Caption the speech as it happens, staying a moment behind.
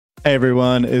Hey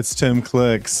everyone, it's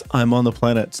timClicks. I'm on the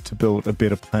planet to build a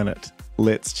better planet.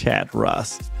 Let's chat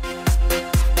Rust.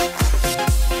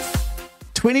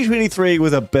 2023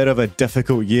 was a bit of a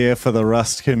difficult year for the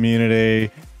Rust community.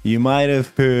 You might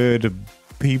have heard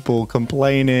people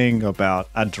complaining about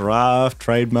a draft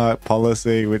trademark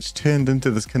policy, which turned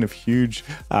into this kind of huge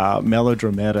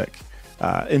melodramatic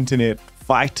internet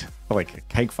fight, like a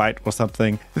cake fight or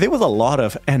something. There was a lot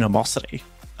of animosity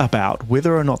about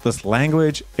whether or not this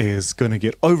language is going to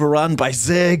get overrun by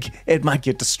Zig, it might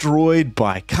get destroyed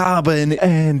by Carbon,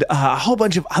 and a whole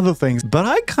bunch of other things. But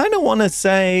I kind of want to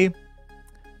say,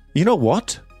 you know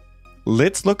what?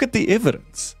 Let's look at the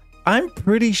evidence. I'm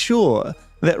pretty sure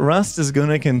that Rust is going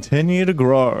to continue to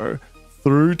grow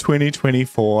through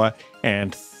 2024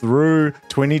 and through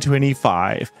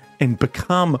 2025 and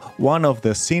become one of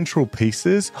the central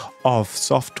pieces of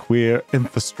software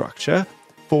infrastructure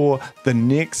for the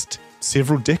next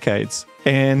several decades.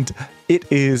 And it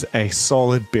is a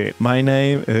solid bet. My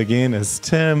name, again, is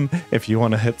Tim. If you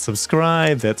want to hit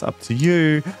subscribe, that's up to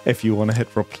you. If you want to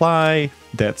hit reply,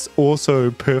 that's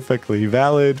also perfectly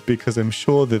valid, because I'm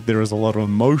sure that there is a lot of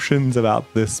emotions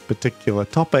about this particular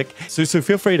topic. So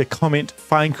feel free to comment,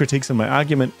 find critiques in my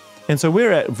argument. And so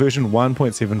we're at version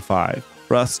 1.75.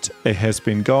 Rust, it has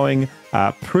been going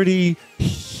pretty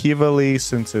heavily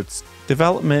since its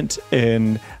development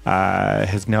and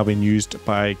has now been used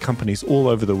by companies all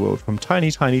over the world, from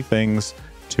tiny things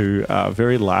to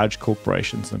very large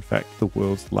corporations, in fact the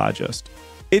world's largest.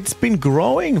 It's been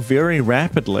growing very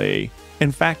rapidly.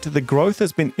 In fact, the growth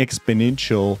has been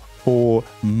exponential for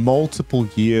multiple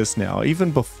years now.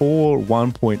 Even before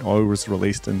 1.0 was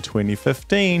released in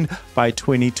 2015, by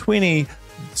 2020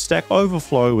 Stack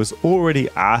Overflow was already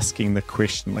asking the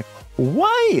question, like,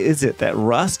 why is it that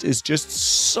Rust is just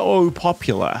so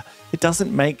popular? It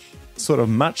doesn't make sort of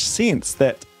much sense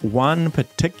that one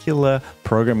particular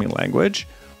programming language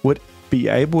would be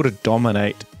able to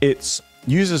dominate its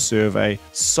user survey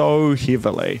so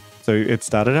heavily. So it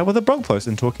started out with a blog post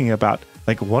and talking about,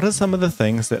 like, what are some of the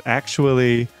things that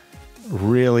actually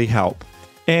really help?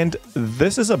 And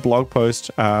this is a blog post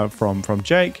from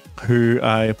Jake, who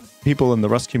people in the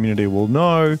Rust community will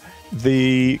know.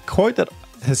 The quote that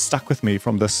has stuck with me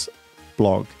from this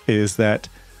blog is that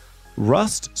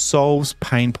Rust solves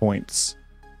pain points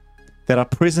that are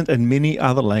present in many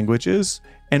other languages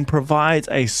and provides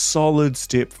a solid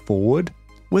step forward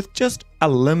with just a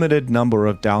limited number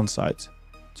of downsides.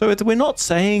 So we're not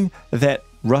saying that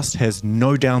Rust has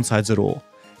no downsides at all,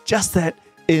 just that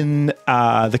in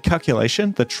the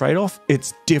calculation, the trade-off,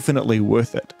 it's definitely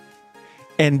worth it.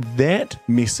 And that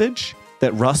message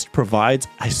that Rust provides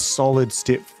a solid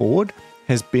step forward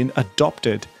has been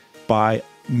adopted by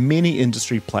many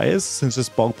industry players since this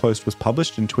blog post was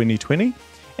published in 2020,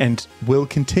 and will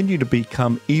continue to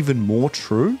become even more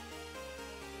true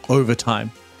over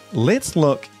time. Let's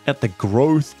look at the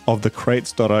growth of the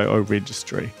crates.io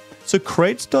registry. So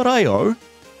crates.io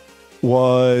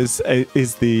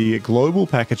is the global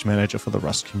package manager for the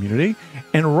Rust community,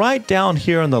 and right down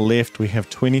here on the left we have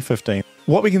 2015.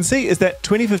 What we can see is that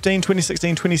 2015,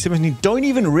 2016, 2017 don't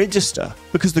even register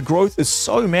because the growth is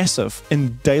so massive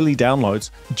in daily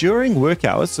downloads. During work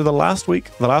hours, so the last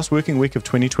working week of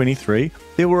 2023,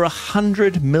 there were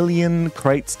 100 million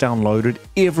crates downloaded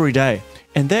every day,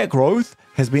 and that growth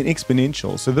has been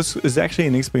exponential. So this is actually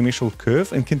an exponential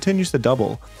curve and continues to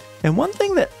double. And one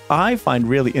thing that I find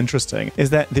really interesting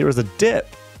is that there is a dip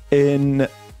in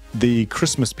the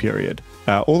Christmas period,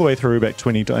 all the way through back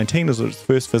 2019 as it was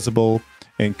first visible,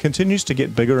 and continues to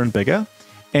get bigger and bigger,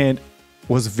 and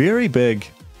was very big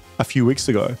a few weeks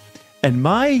ago. And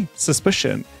my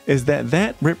suspicion is that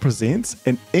that represents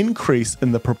an increase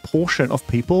in the proportion of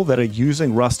people that are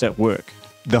using Rust at work.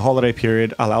 The holiday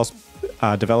period allows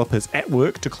developers at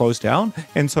work to close down,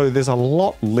 and so there's a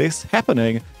lot less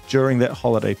happening during that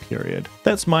holiday period.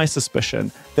 That's my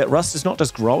suspicion, that Rust is not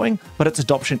just growing, but its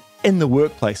adoption in the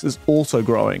workplace is also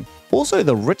growing. Also,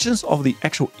 the richness of the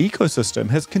actual ecosystem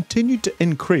has continued to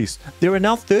increase. There are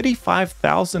now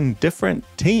 35,000 different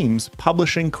teams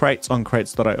publishing crates on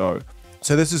crates.io.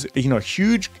 So this is,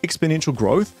 huge exponential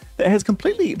growth that has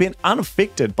completely been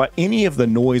unaffected by any of the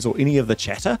noise or any of the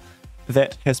chatter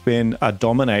that has been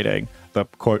dominating the,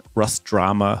 quote, Rust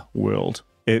drama world.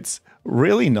 It's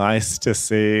really nice to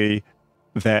see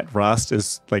that Rust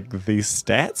is, like, these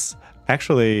stats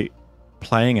actually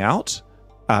playing out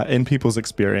in people's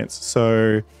experience.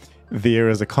 So there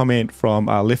is a comment from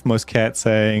Leftmost Cat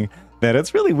saying that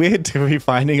it's really weird to be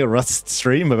finding a Rust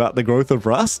stream about the growth of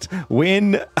Rust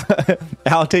when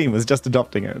our team is just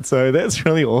adopting it. So that's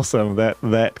really awesome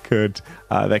that could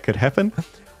happen.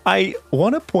 I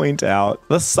want to point out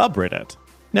the subreddit.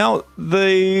 Now,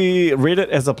 the Reddit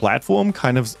as a platform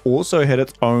kind of also had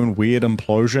its own weird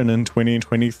implosion in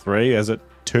 2023 as it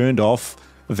turned off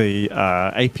the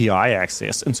API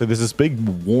access. And so there's this big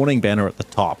warning banner at the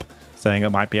top saying it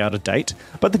might be out of date.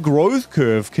 But the growth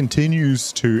curve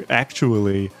continues to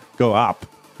actually go up.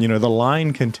 You know, the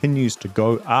line continues to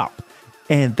go up.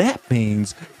 And that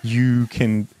means you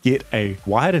can get a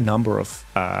wider number of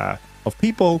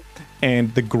people,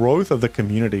 and the growth of the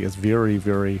community is very,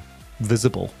 very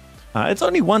visible. It's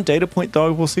only one data point,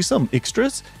 though. We'll see some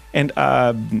extras, and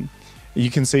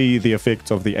you can see the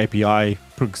effects of the API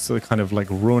kind of like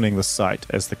ruining the site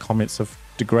as the comments have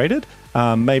degraded.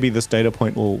 Maybe this data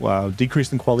point will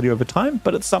decrease in quality over time,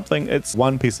 but it's something. It's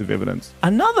one piece of evidence.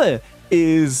 Another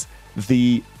is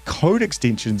the code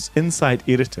extensions inside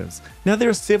editors. Now, there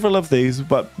are several of these,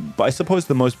 but I suppose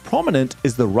the most prominent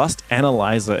is the Rust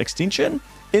Analyzer extension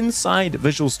inside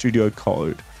Visual Studio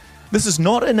Code. This is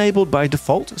not enabled by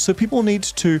default, so people need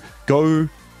to go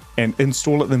and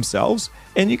install it themselves.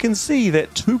 And you can see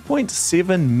that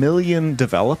 2.7 million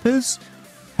developers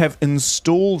have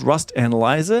installed Rust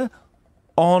Analyzer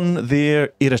on their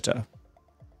editor.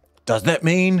 Does that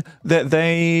mean that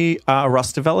they are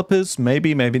Rust developers?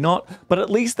 Maybe, maybe not. But at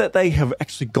least that they have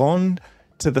actually gone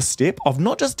to the step of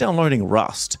not just downloading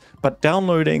Rust, but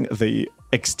downloading the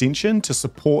extension to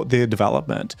support their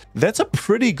development. That's a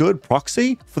pretty good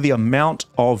proxy for the amount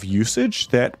of usage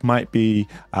that might be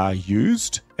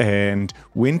used. And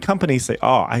when companies say,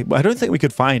 oh, I don't think we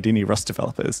could find any Rust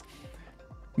developers,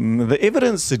 the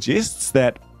evidence suggests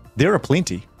that there are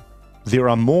plenty. There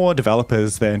are more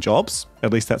developers than jobs,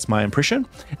 at least that's my impression,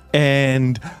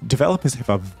 and developers have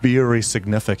a very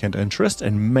significant interest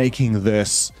in making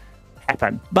this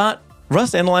happen. But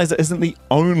Rust Analyzer isn't the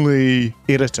only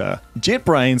editor.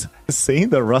 JetBrains has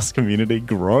seen the Rust community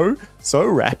grow so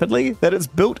rapidly that it's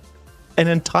built an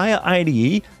entire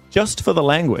IDE just for the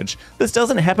language. This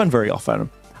doesn't happen very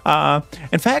often.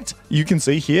 In fact, you can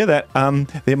see here that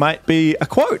there might be a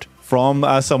quote from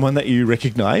someone that you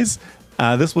recognize.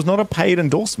 This was not a paid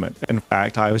endorsement. In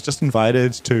fact, I was just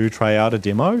invited to try out a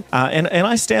demo, and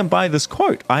I stand by this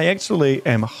quote. I actually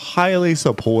am highly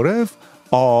supportive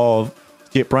of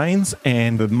JetBrains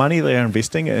and the money they are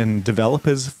investing in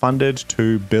developers funded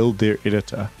to build their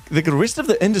editor. The rest of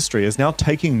the industry is now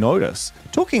taking notice,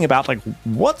 talking about like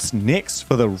what's next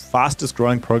for the fastest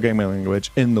growing programming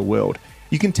language in the world.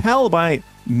 You can tell by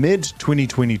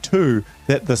mid-2022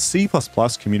 that the C++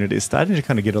 community is starting to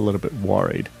kind of get a little bit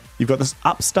worried. You've got this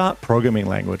upstart programming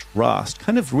language, Rust,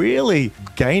 kind of really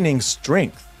gaining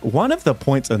strength. One of the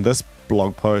points in this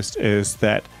blog post is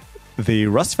that the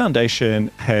Rust Foundation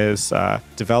has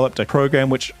developed a program,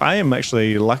 which I am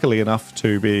actually luckily enough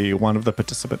to be one of the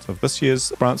participants of this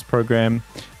year's grants program.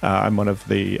 I'm one of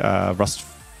the Rust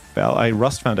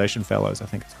Foundation Fellows, I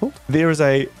think it's called. There is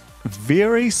a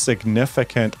very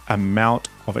significant amount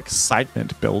of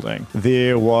excitement building.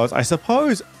 There was, I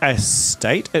suppose, a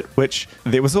state at which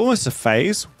there was almost a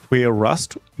phase where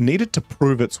Rust needed to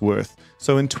prove its worth.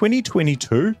 So in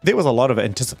 2022, there was a lot of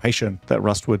anticipation that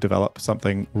Rust would develop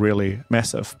something really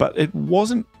massive, but it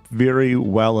wasn't very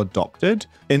well adopted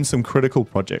in some critical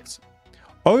projects.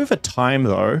 Over time,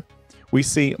 though, we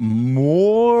see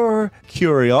more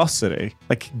curiosity,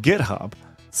 like GitHub,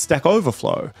 Stack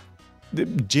Overflow, the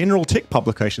general tech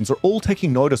publications are all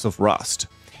taking notice of Rust.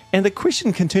 And the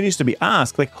question continues to be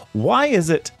asked, like, why is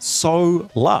it so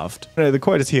loved? You know, the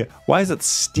quote is here, why is it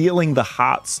stealing the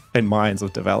hearts and minds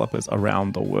of developers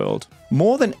around the world?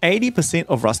 More than 80%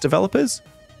 of Rust developers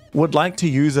would like to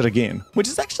use it again, which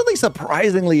is actually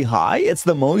surprisingly high. It's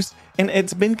the most, and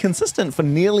it's been consistent for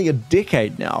nearly a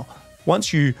decade now.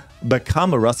 Once you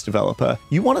become a Rust developer,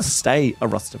 you want to stay a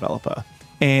Rust developer.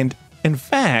 And in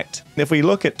fact, if we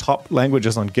look at top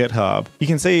languages on GitHub, you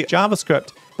can see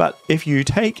JavaScript, but if you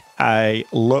take a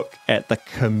look at the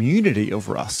community of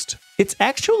Rust, it's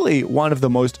actually one of the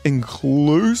most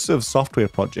inclusive software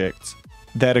projects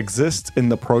that exists in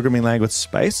the programming language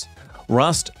space.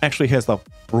 Rust actually has the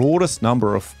broadest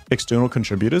number of external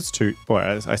contributors to, or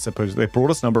I suppose the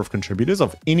broadest number of contributors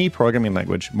of any programming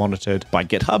language monitored by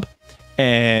GitHub.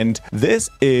 And this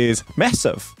is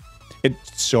massive. It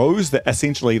shows that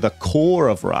essentially the core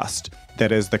of Rust,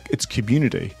 that is its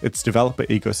community, its developer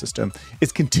ecosystem,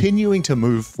 is continuing to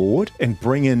move forward and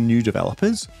bring in new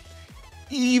developers,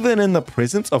 even in the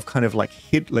presence of kind of like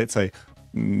let's say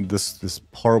this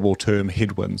horrible term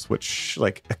headwinds, which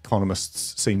like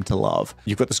economists seem to love.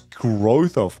 You've got this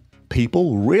growth of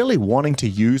people really wanting to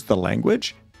use the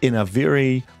language in a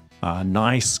very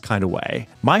nice kind of way.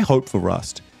 My hope for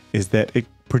Rust is that it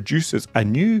produces a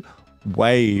new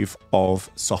wave of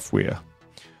software,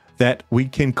 that we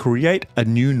can create a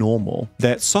new normal,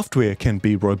 that software can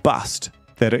be robust,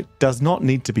 that it does not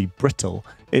need to be brittle.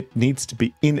 It needs to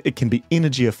be it can be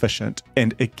energy efficient,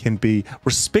 and it can be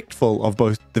respectful of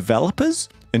both developers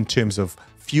in terms of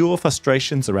fewer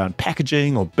frustrations around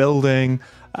packaging or building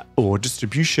or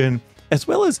distribution, as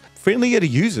well as friendlier to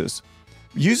users.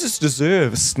 Users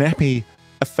deserve snappy,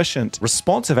 efficient,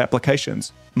 responsive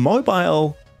applications.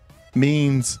 Mobile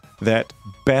means that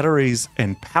batteries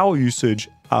and power usage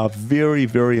are very,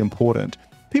 very important.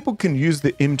 People can use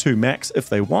the M2 Max if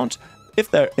they want,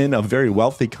 if they're in a very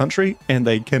wealthy country and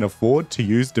they can afford to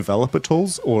use developer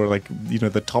tools or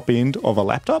the top end of a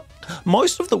laptop.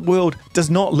 Most of the world does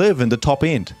not live in the top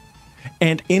end.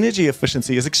 And energy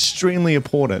efficiency is extremely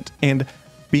important. And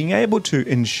being able to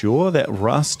ensure that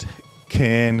Rust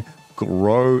can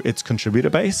grow its contributor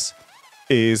base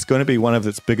is going to be one of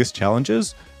its biggest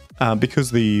challenges,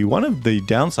 because one of the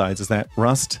downsides is that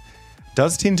Rust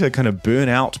does tend to kind of burn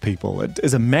out people. It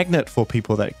is a magnet for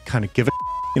people that kind of give a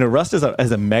Rust is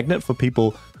a magnet for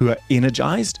people who are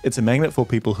energized. It's a magnet for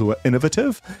people who are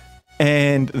innovative.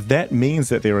 And that means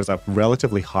that there is a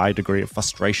relatively high degree of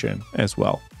frustration as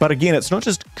well. But again, it's not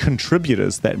just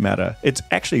contributors that matter. It's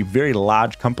actually very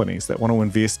large companies that want to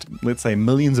invest, let's say,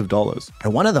 millions of dollars.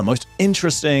 And one of the most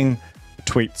interesting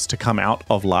tweets to come out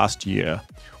of last year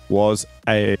was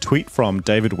a tweet from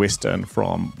David Weston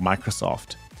from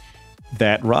Microsoft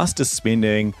that Rust is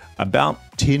spending about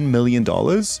 $10 million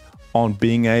on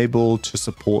being able to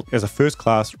support as a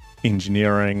first-class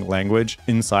engineering language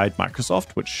inside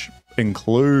Microsoft, which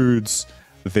includes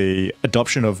the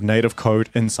adoption of native code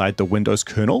inside the Windows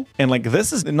kernel. And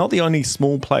this is not the only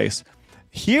small place.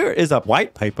 Here is a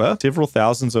white paper, several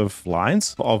thousands of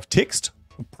lines of text,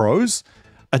 prose,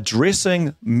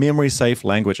 addressing memory-safe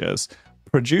languages,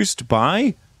 produced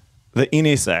by the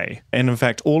NSA, and in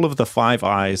fact, all of the Five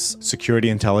Eyes security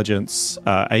intelligence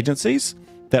agencies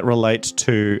that relate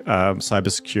to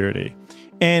cybersecurity.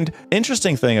 And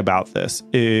interesting thing about this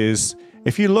is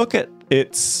if you look at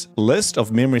its list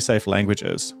of memory-safe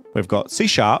languages, we've got C#,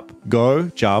 Go,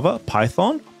 Java,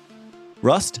 Python,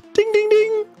 Rust, ding, ding,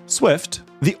 ding, Swift.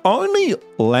 The only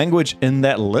language in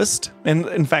that list, and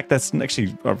in fact, that's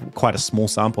actually quite a small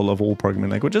sample of all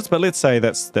programming languages, but let's say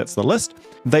that's the list.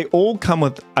 They all come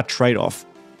with a trade-off,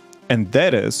 and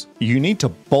that is you need to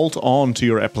bolt on to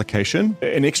your application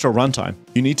an extra runtime.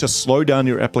 You need to slow down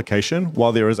your application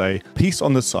while there is a piece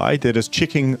on the side that is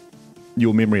checking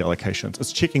your memory allocations.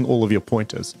 It's checking all of your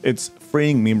pointers. It's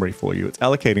freeing memory for you. It's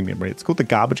allocating memory. It's called the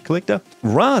garbage collector.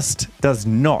 Rust does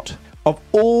not. Of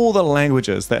all the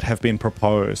languages that have been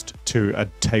proposed to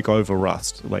take over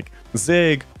Rust, like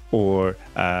Zig or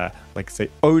say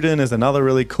Odin is another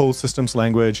really cool systems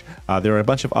language. There are a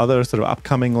bunch of other sort of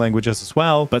upcoming languages as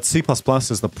well, but C++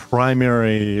 is the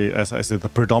primary, as I said, the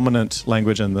predominant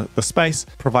language in the space,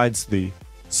 provides the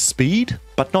speed,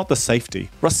 but not the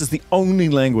safety. Rust is the only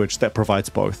language that provides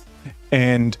both.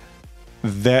 And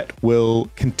that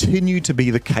will continue to be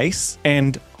the case,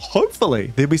 and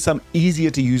hopefully there'll be some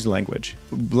easier to use language.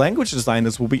 Language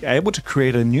designers will be able to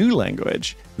create a new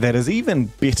language that is even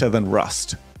better than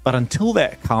Rust. But until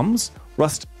that comes,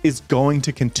 Rust is going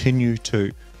to continue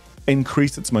to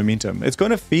increase its momentum. It's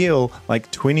going to feel like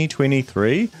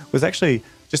 2023 was actually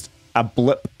just a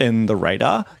blip in the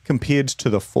radar compared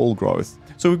to the full growth.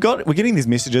 So we're getting these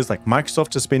messages like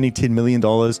Microsoft is spending $10 million.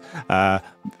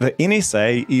 The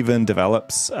NSA even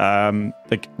develops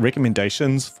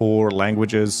recommendations for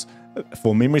languages,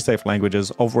 for memory-safe languages,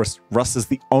 of which Rust is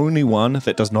the only one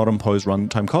that does not impose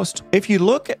runtime cost. If you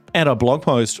look at a blog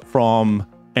post from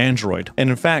Android, and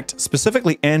in fact,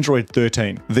 specifically Android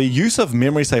 13, the use of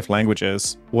memory-safe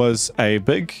languages was a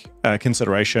big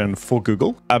consideration for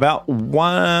Google. About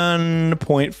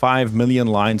 1.5 million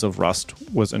lines of Rust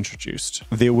was introduced.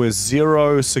 There were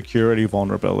 0 security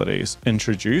vulnerabilities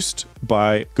introduced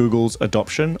by Google's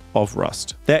adoption of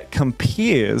Rust. That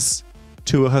compares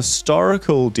to a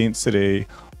historical density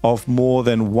of more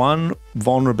than 1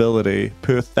 vulnerability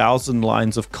per 1,000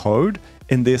 lines of code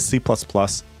in their C++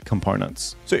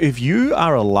 components. So if you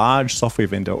are a large software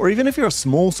vendor, or even if you're a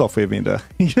small software vendor,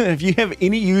 if you have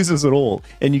any users at all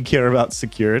and you care about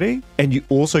security and you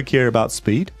also care about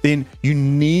speed, then you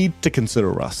need to consider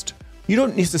Rust. You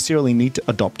don't necessarily need to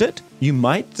adopt it. You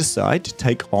might decide to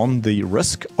take on the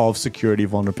risk of security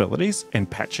vulnerabilities and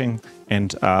patching and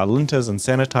linters and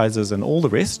sanitizers and all the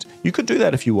rest. You could do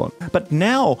that if you want. But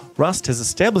now Rust has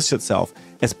established itself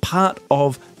as part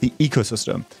of the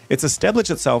ecosystem. It's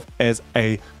established itself as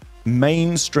a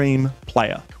mainstream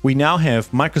player. We now have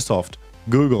Microsoft,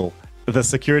 Google, the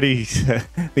security,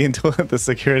 the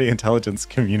security intelligence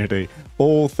community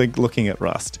all think looking at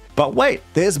Rust. But wait,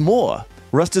 there's more.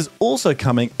 Rust is also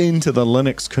coming into the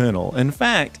Linux kernel. In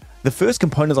fact, the first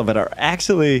components of it are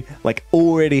actually like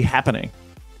already happening.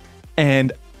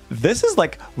 And this is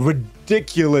like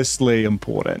ridiculously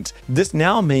important. This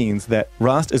now means that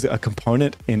Rust is a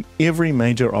component in every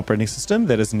major operating system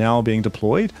that is now being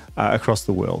deployed across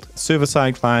the world.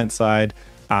 Server-side, client-side,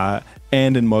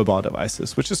 and in mobile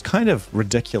devices, which is kind of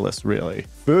ridiculous, really.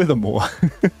 Furthermore,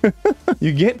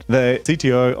 you get the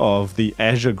CTO of the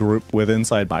Azure group with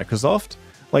inside Microsoft,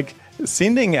 like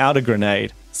sending out a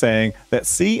grenade saying that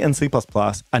C and C++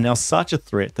 are now such a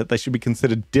threat that they should be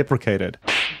considered deprecated.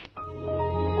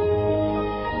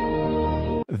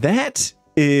 That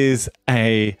is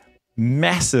a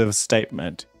massive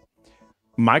statement.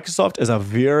 Microsoft is a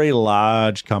very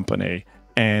large company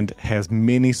and has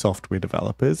many software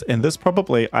developers. And this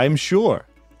probably, I'm sure,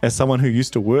 as someone who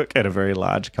used to work at a very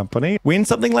large company, when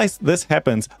something like this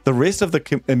happens, the rest of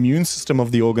the immune system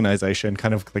of the organization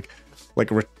kind of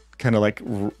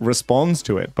responds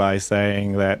to it by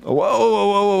saying that,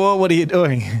 whoa, what are you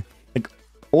doing? Like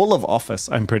all of Office,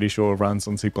 I'm pretty sure, runs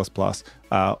on C++.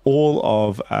 All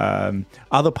of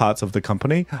other parts of the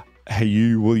company,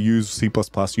 you will use C++,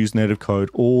 use native code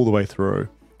all the way through.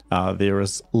 There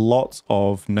is lots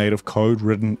of native code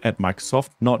written at Microsoft,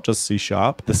 not just C#.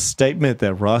 The statement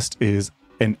that Rust is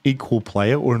an equal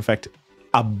player, or in fact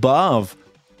above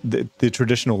the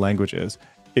traditional languages,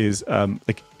 is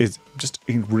just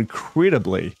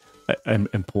incredibly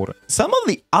important. Some of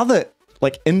the other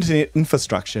internet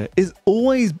infrastructure is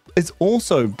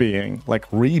also being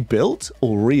rebuilt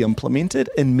or re-implemented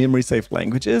in memory safe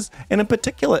languages, and in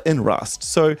particular in Rust.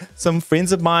 So some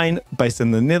friends of mine based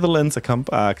in the Netherlands, a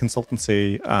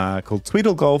consultancy called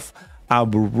Tweedlegolf, are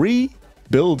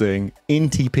rebuilding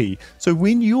NTP. So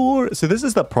this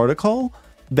is the protocol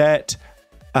that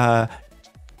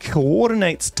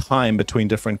coordinates time between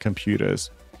different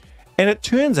computers. And it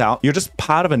turns out you're just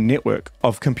part of a network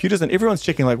of computers and everyone's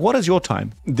checking what is your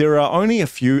time? There are only a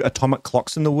few atomic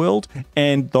clocks in the world,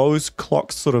 and those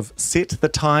clocks sort of set the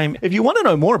time. If you want to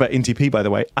know more about NTP, by the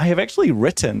way, I have actually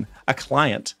written a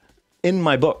client in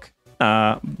my book.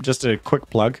 Just a quick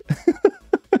plug.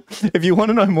 If you want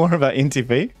to know more about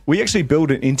NTP, we actually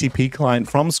build an NTP client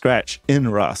from scratch in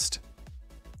Rust.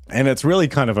 And it's really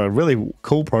kind of a really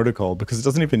cool protocol because it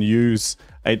doesn't even use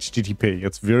HTTP.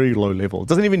 It's very low level. It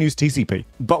doesn't even use TCP.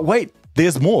 But wait,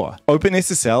 there's more.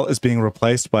 OpenSSL is being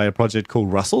replaced by a project called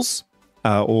Rustls,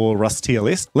 or Rust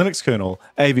TLS. Linux kernel,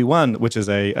 AV1, which is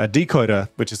a decoder,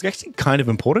 which is actually kind of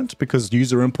important because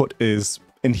user input is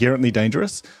inherently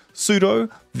dangerous. Sudo,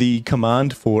 the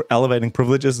command for elevating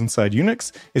privileges inside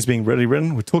Unix, is being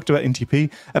rewritten. We talked about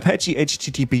NTP. Apache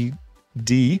HTTP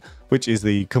D, which is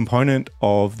the component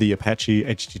of the Apache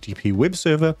HTTP web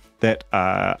server that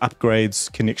upgrades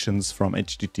connections from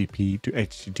HTTP to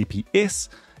HTTPS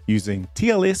using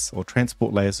TLS or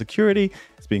transport layer security.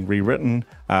 It's being rewritten.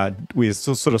 We're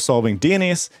sort of solving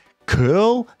DNS.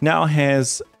 Curl now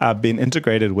has been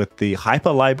integrated with the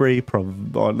Hyper library,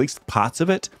 or at least parts of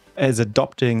it, as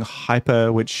adopting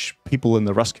Hyper, which people in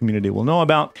the Rust community will know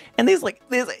about. And there's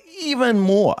even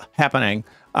more happening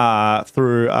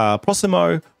through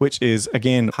Prosimo, which is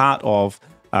again part of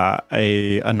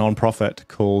a nonprofit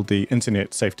called the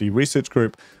Internet Safety Research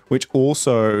Group, which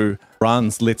also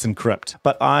runs Let's Encrypt.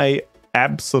 But I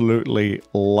absolutely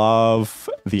love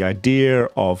the idea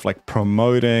of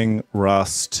promoting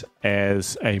Rust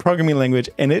as a programming language,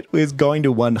 and it is going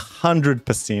to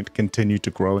 100% continue to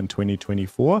grow in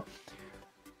 2024.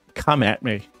 Come at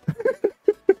me.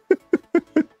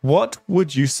 What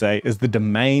would you say is the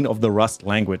domain of the Rust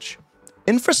language?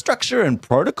 Infrastructure and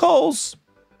protocols?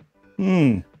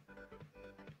 No.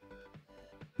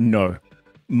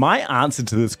 My answer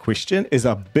to this question is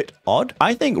a bit odd.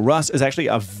 I think Rust is actually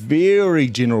a very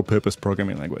general purpose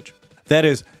programming language. That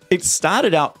is, it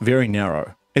started out very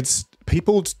narrow.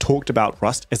 People talked about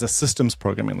Rust as a systems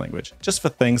programming language, just for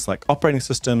things like operating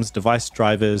systems, device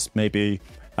drivers, maybe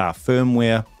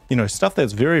firmware, stuff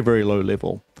that's very, very low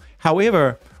level.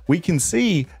 However, we can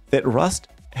see that Rust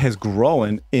has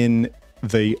grown in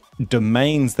the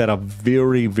domains that are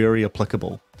very, very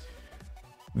applicable.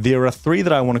 There are three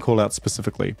that I want to call out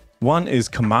specifically. One is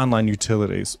command line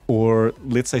utilities, or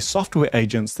let's say software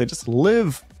agents that just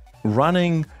live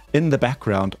running in the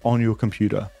background on your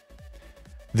computer.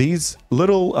 These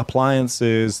little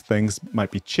appliances, things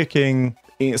might be checking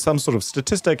some sort of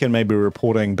statistic and maybe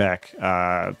reporting back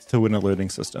to an alerting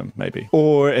system, maybe.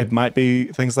 Or it might be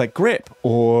things like grep,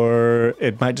 or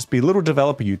it might just be little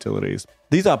developer utilities.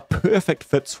 These are perfect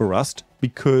fits for Rust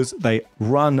because they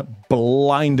run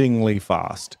blindingly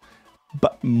fast.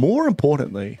 But more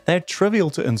importantly, they're trivial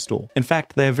to install. In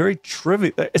fact, they're very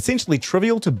essentially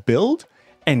trivial to build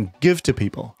and give to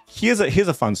people. Here's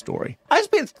a fun story. I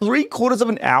spent 3/4 of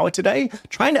an hour today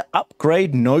trying to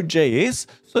upgrade Node.js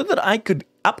so that I could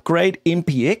upgrade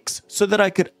npx, so that I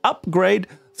could upgrade,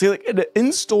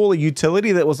 install a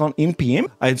utility that was on npm.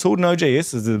 I installed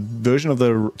Node.js as a version of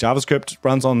the JavaScript,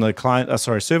 runs on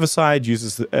the server side,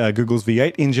 uses Google's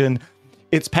V8 engine.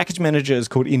 Its package manager is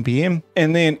called npm,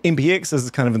 and then npx is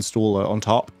this kind of installer on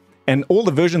top. And all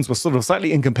the versions were sort of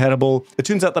slightly incompatible. It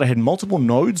turns out that I had multiple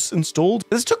nodes installed.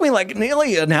 This took me like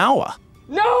nearly an hour.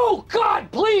 No,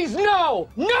 God, please, no,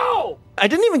 no! I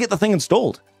didn't even get the thing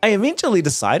installed. I eventually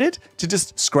decided to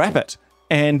just scrap it.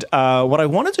 And what I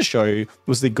wanted to show you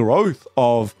was the growth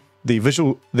of the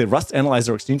Rust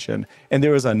Analyzer extension. And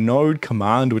there is a node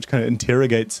command which kind of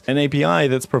interrogates an API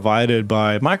that's provided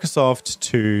by Microsoft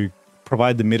to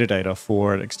provide the metadata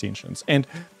for extensions. And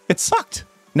it sucked.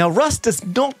 Now, Rust does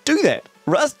not do that.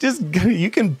 Rust just,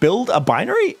 you can build a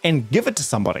binary and give it to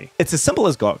somebody. It's as simple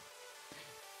as Go.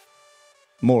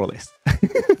 More or less.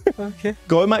 Okay.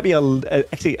 Go might be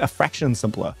actually a fraction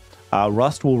simpler.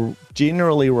 Rust will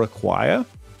generally require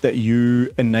that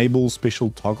you enable special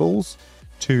toggles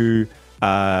to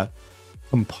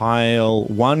compile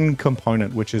one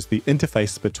component, which is the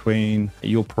interface between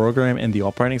your program and the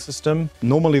operating system.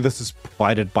 Normally, this is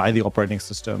provided by the operating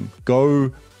system.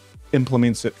 Go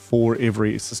implements it for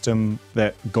every system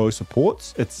that Go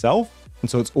supports itself,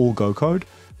 and so it's all Go code.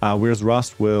 Whereas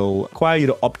Rust will require you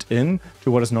to opt in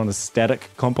to what is known as static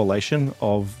compilation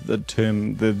of the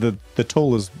term. The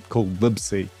tool is called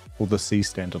libc, or the C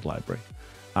standard library.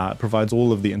 It provides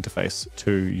all of the interface to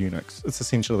Unix. It's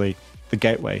essentially the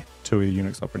gateway to a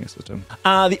Unix operating system.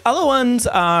 The other ones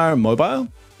are mobile.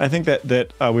 I think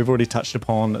that we've already touched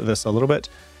upon this a little bit.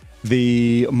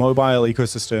 The mobile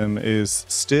ecosystem is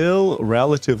still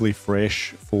relatively fresh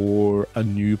for a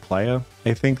new player.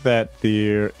 I think that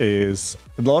there is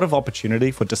a lot of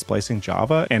opportunity for displacing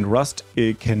Java, and Rust,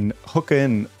 it can hook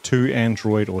in to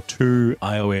Android or to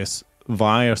iOS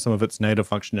via some of its native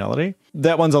functionality.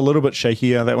 That one's a little bit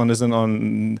shakier. That one isn't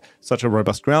on such a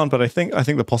robust ground, but I think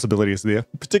the possibility is there.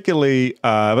 Particularly,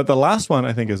 but the last one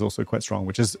I think is also quite strong,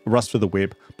 which is Rust for the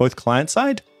web, both client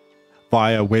side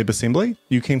via WebAssembly.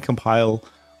 You can compile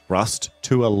Rust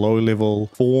to a low-level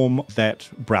form that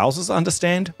browsers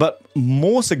understand, but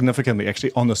more significantly,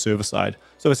 actually, on the server side.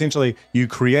 So essentially, you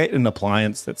create an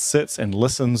appliance that sits and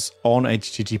listens on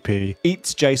HTTP,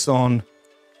 eats JSON,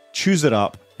 chews it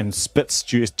up, and spits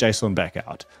JSON back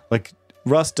out. Like,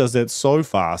 Rust does that so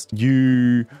fast.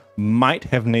 You might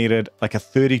have needed like a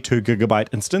 32 gigabyte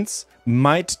instance,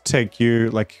 might take you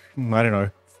like, I don't know,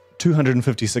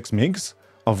 256 megs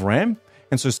of RAM.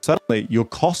 And so suddenly your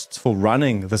costs for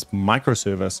running this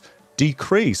microservice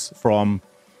decrease from,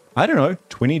 I don't know,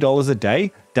 $20 a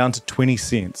day down to 20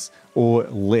 cents or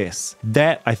less.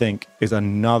 That, I think, is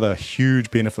another huge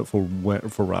benefit for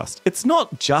Rust. It's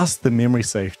not just the memory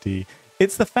safety.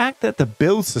 It's the fact that the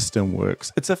build system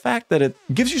works. It's the fact that it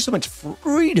gives you so much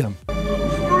freedom.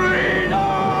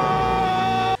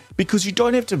 Because you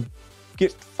don't have to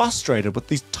get frustrated with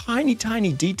these tiny,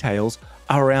 tiny details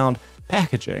around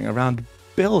packaging, around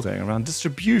building, around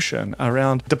distribution,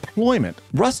 around deployment.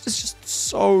 Rust is just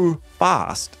so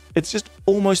fast. It's just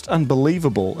almost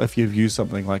unbelievable if you've used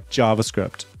something like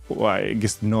JavaScript, or I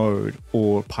guess Node,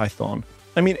 or Python.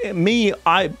 I mean,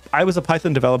 I was a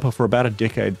Python developer for about a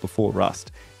decade before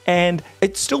Rust, and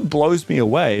it still blows me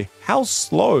away how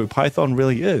slow Python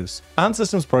really is. Aren't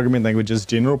systems programming languages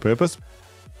general purpose?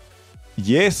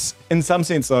 Yes, in some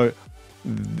sense though.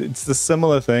 It's the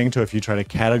similar thing to if you try to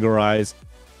categorize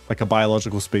like a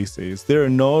biological species. There are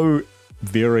no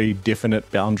very definite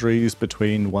boundaries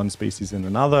between one species and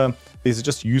another. These are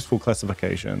just useful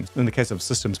classifications. In the case of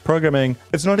systems programming,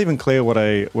 it's not even clear what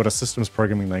a systems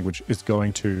programming language is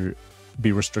going to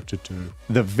be restricted to.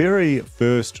 The very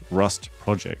first Rust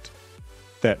project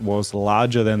that was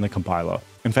larger than the compiler.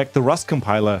 In fact, the Rust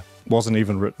compiler wasn't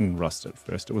even written in Rust at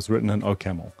first. It was written in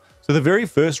OCaml. So the very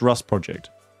first Rust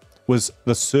project was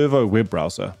the Servo web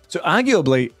browser. So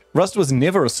arguably, Rust was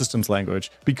never a systems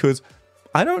language because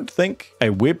I don't think a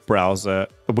web browser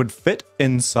would fit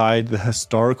inside the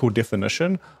historical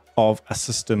definition of a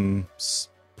systems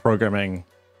programming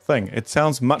thing. It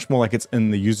sounds much more like it's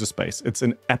in the user space. It's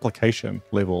an application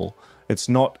level. It's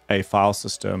not a file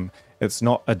system. It's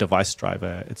not a device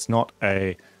driver. It's not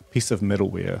a piece of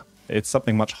middleware. It's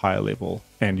something much higher level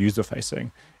and user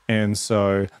facing. And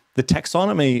so the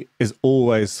taxonomy is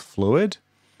always fluid.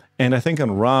 And I think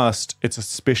in Rust, it's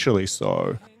especially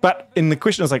so. But in the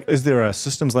question is like, is there a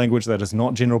systems language that is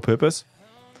not general purpose?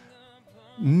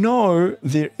 No,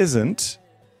 there isn't.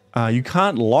 You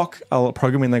can't lock a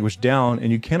programming language down,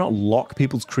 and you cannot lock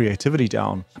people's creativity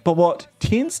down. But what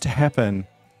tends to happen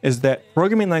is that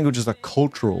programming languages are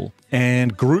cultural,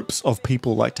 and groups of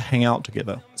people like to hang out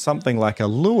together. Something like a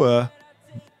Lua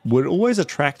would always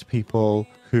attract people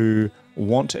who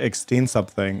want to extend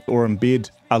something or embed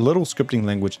a little scripting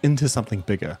language into something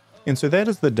bigger. And so that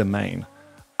is the domain.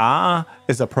 R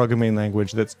is a programming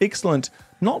language that's excellent,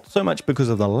 not so much because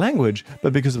of the language,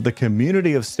 but because of the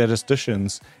community of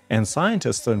statisticians and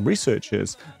scientists and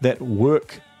researchers that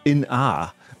work in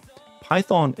R.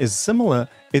 Python is similar.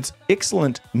 It's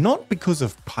excellent not because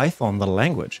of Python, the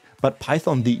language, but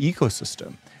Python, the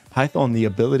ecosystem. Python, the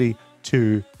ability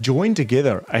to join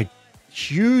together a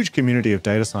huge community of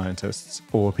data scientists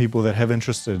or people that have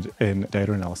interested in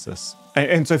data analysis.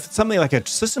 And so something like a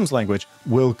systems language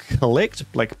will collect,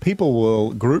 like people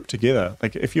will group together.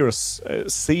 Like if you're a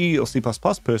C or C++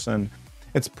 person,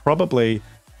 it's probably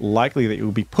likely that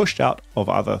you'll be pushed out of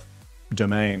other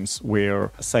domains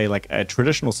where, say, like a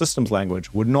traditional systems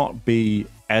language would not be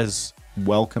as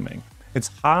welcoming. It's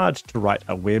hard to write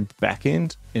a web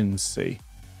backend in C.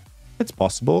 It's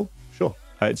possible, sure.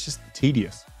 It's just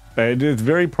tedious. It's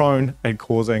very prone at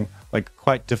causing like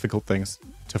quite difficult things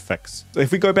to fix.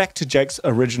 If we go back to Jake's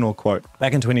original quote,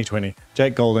 back in 2020,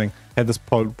 Jake Golding had this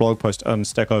blog post on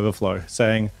Stack Overflow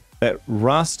saying that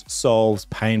Rust solves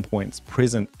pain points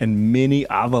present in many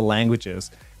other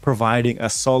languages, providing a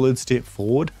solid step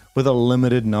forward with a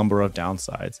limited number of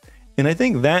downsides. And I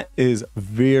think that is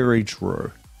very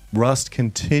true. Rust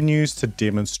continues to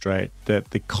demonstrate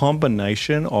that the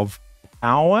combination of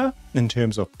power in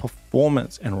terms of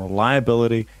performance and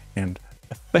reliability and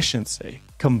efficiency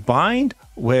combined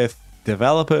with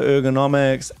developer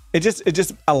ergonomics, it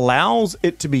just allows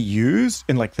it to be used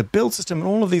in like the build system and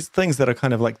all of these things that are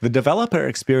kind of like the developer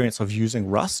experience of using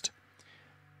Rust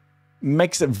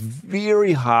makes it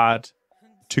very hard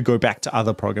to go back to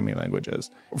other programming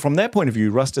languages. From that point of view,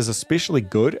 Rust is especially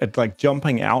good at like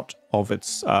jumping out of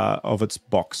its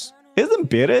box. Is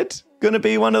embedded going to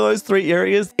be one of those three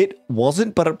areas? It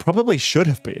wasn't, but it probably should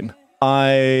have been.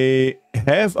 I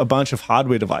have a bunch of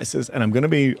hardware devices, and I'm going to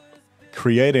be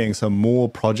creating some more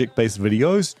project-based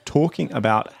videos talking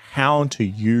about how to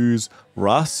use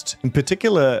Rust. In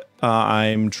particular,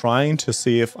 I'm trying to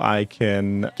see if I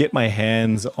can get my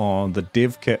hands on the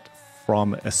dev kit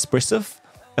from Espressif.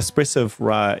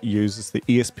 Espressif uses the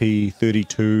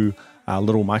ESP32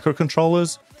 little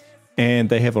microcontrollers, and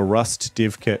they have a Rust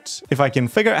dev kit. If I can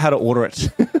figure out how to order it.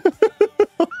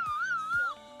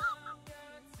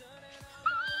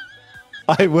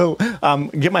 I will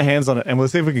get my hands on it, and we'll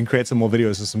see if we can create some more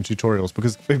videos with some tutorials,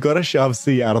 because we've got to shove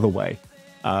C out of the way.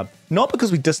 Not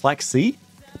because we dislike C,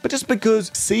 but just because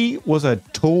C was a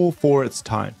tool for its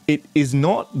time. It is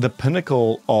not the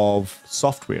pinnacle of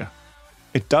software.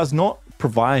 It does not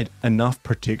provide enough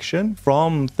protection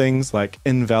from things like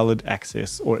invalid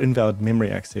access or invalid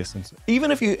memory access. And so even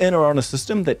if you enter on a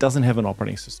system that doesn't have an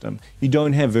operating system, you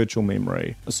don't have virtual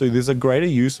memory. So there's a greater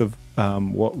use of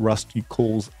what Rust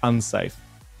calls unsafe.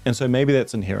 And so maybe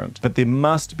that's inherent, but there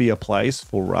must be a place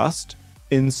for Rust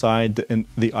inside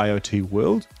the IoT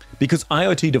world, because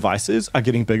IoT devices are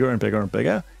getting bigger and bigger and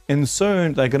bigger. And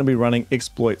soon they're going to be running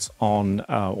exploits on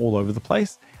all over the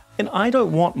place. And I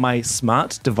don't want my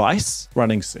smart device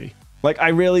running C. Like, I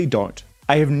really don't.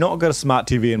 I have not got a smart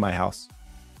TV in my house.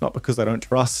 Not because I don't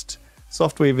trust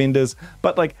software vendors,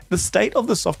 but like the state of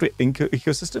the software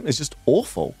ecosystem is just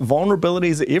awful.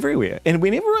 Vulnerabilities are everywhere. And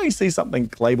whenever I see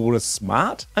something labeled as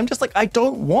smart, I'm just like, I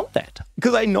don't want that.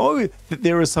 Because I know that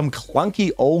there is some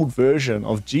clunky old version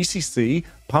of GCC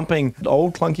pumping an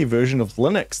old clunky version of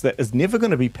Linux that is never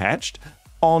going to be patched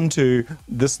onto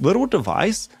this little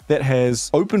device that has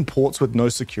open ports with no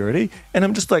security. And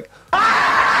I'm just like,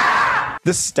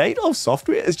 the state of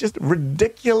software is just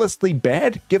ridiculously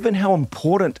bad given how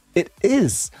important it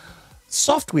is.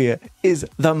 Software is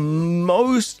the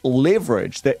most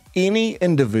leverage that any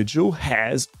individual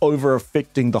has over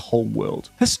affecting the whole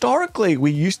world. Historically, we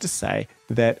used to say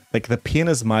that like the pen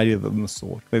is mightier than the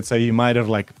sword. Let's say you might have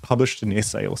like published an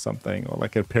essay or something, or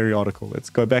like a periodical.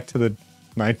 Let's go back to the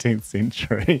 19th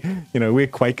century. You know, we're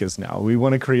Quakers now. We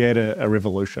want to create a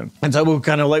revolution. And so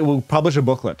we'll publish a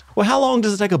booklet. Well, how long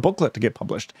does it take a booklet to get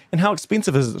published? And how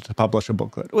expensive is it to publish a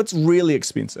booklet? Well, it's really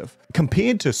expensive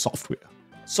compared to software.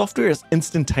 Software is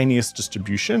instantaneous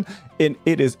distribution and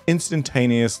it is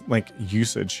instantaneous like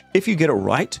usage. If you get it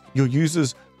right, your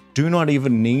users do not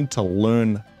even need to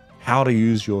learn how to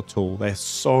use your tool. They're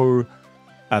so,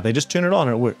 they just turn it on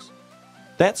and it works.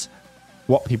 That's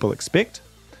what people expect.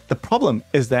 The problem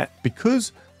is that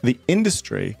because the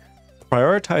industry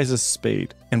prioritizes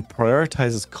speed and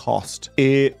prioritizes cost,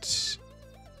 it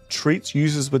treats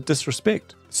users with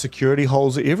disrespect. Security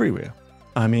holes are everywhere.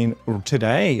 I mean,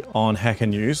 today on Hacker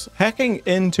News, hacking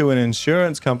into an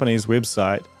insurance company's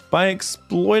website by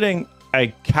exploiting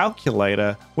a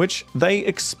calculator, which they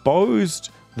exposed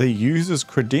the user's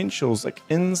credentials like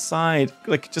inside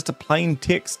like just a plain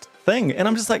text thing. And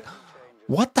I'm just like,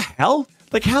 what the hell?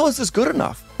 Like, how is this good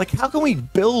enough? Like, how can we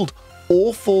build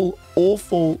awful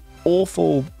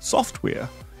software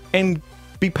and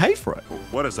be paid for it?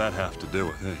 What does that have to do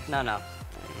with it? No.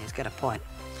 He's got a point.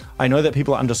 I know that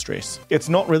people are under stress. It's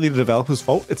not really the developer's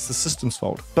fault, it's the system's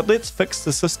fault. But let's fix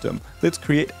the system. Let's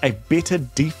create a better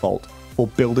default for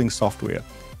building software.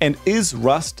 And is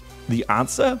Rust the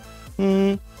answer?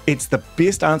 It's the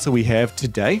best answer we have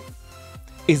today.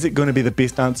 Is it going to be the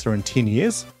best answer in 10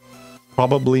 years?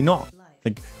 Probably not.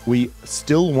 Like, we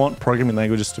still want programming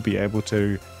languages to be able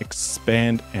to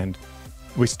expand and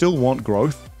we still want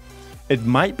growth. It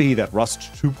might be that Rust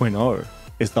 2.0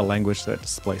 is the language that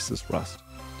displaces Rust.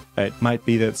 It might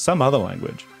be that some other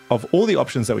language. Of all the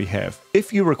options that we have,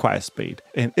 if you require speed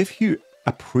and if you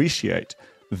appreciate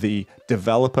the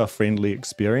developer-friendly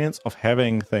experience of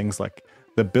having things like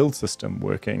the build system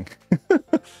working.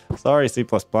 Sorry, C++,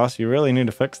 you really need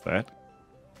to fix that.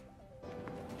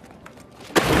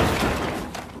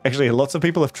 Actually, lots of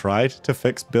people have tried to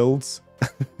fix builds.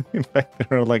 In fact,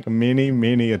 there are like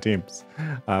many attempts.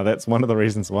 That's one of the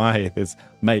reasons why there's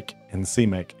make and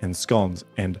CMake and scones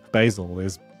and basil.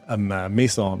 There's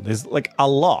meson. There's like a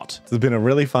lot. There's been a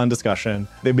really fun discussion.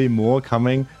 There'll be more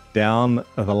coming down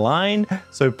the line.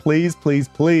 So please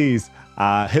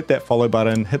hit that follow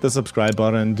button, hit the subscribe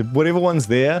button, whatever one's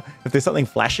there. If there's something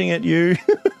flashing at you,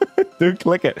 do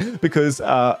click it, because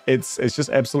it's just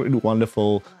absolutely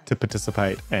wonderful to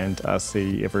participate and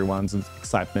see everyone's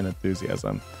excitement and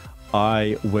enthusiasm.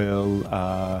 I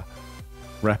will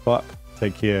wrap up.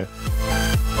 Take care.